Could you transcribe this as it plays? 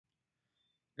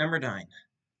Number 9.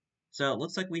 So it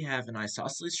looks like we have an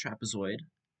isosceles trapezoid.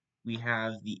 We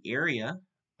have the area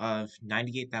of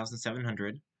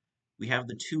 98,700. We have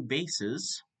the two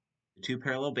bases, the two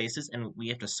parallel bases, and we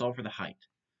have to solve for the height.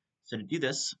 So to do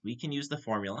this, we can use the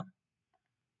formula.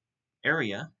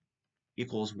 Area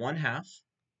equals 1/2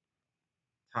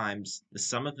 times the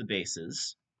sum of the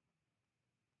bases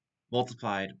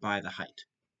multiplied by the height.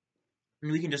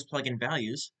 And we can just plug in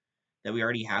values that we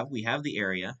already have. We have the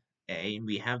area, A, and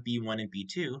we have B1 and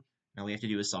B2. Now we have to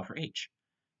do is solve for H.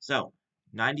 So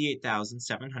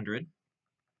 98,700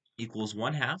 equals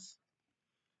 1/2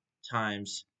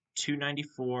 times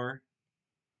 294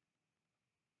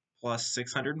 plus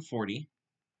 640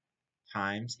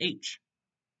 times H.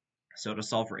 So to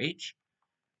solve for H,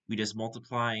 we just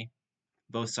multiply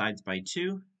both sides by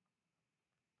 2,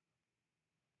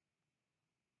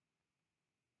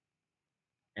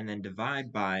 and then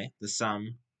divide by the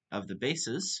sum of the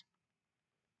bases.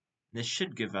 This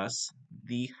should give us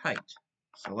the height.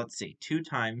 So let's see, 2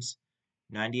 times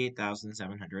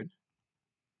 98,700,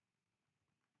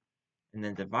 and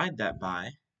then divide that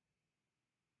by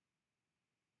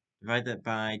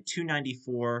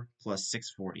 294 plus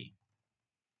 640.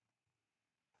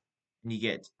 And you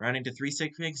get, rounding to 3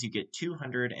 sig figs, you get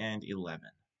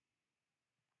 211.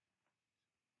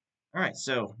 Alright,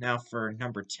 so now for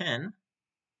number 10,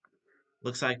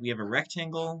 looks like we have a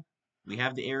rectangle, we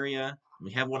have the area,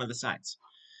 we have one of the sides.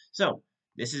 So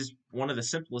this is one of the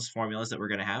simplest formulas that we're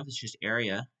going to have. It's just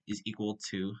area is equal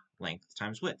to length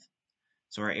times width.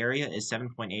 So our area is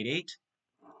 7.88,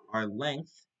 our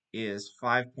length is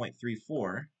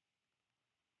 5.34,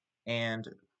 and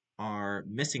our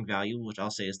missing value, which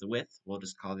I'll say is the width, we'll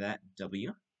just call that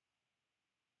W.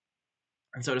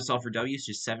 And so to solve for W, it's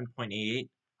just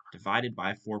 7.88 divided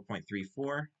by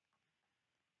 4.34,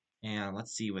 and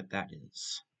let's see what that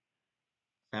is.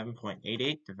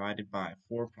 7.88 divided by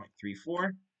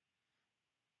 4.34,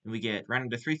 and we get, rounding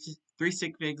to 3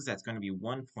 sig figs, that's going to be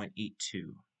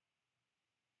 1.82.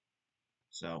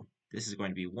 So this is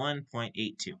going to be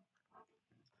 1.82.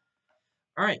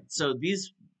 Alright, so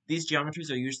these geometries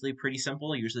are usually pretty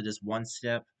simple, usually just one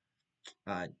step.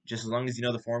 Just as long as you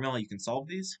know the formula, you can solve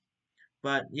these.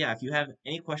 But yeah, if you have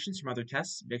any questions from other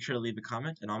tests, make sure to leave a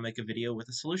comment and I'll make a video with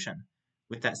a solution.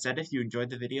 With that said, if you enjoyed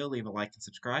the video, leave a like and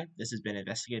subscribe. This has been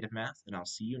Investigative Math, and I'll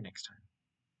see you next time.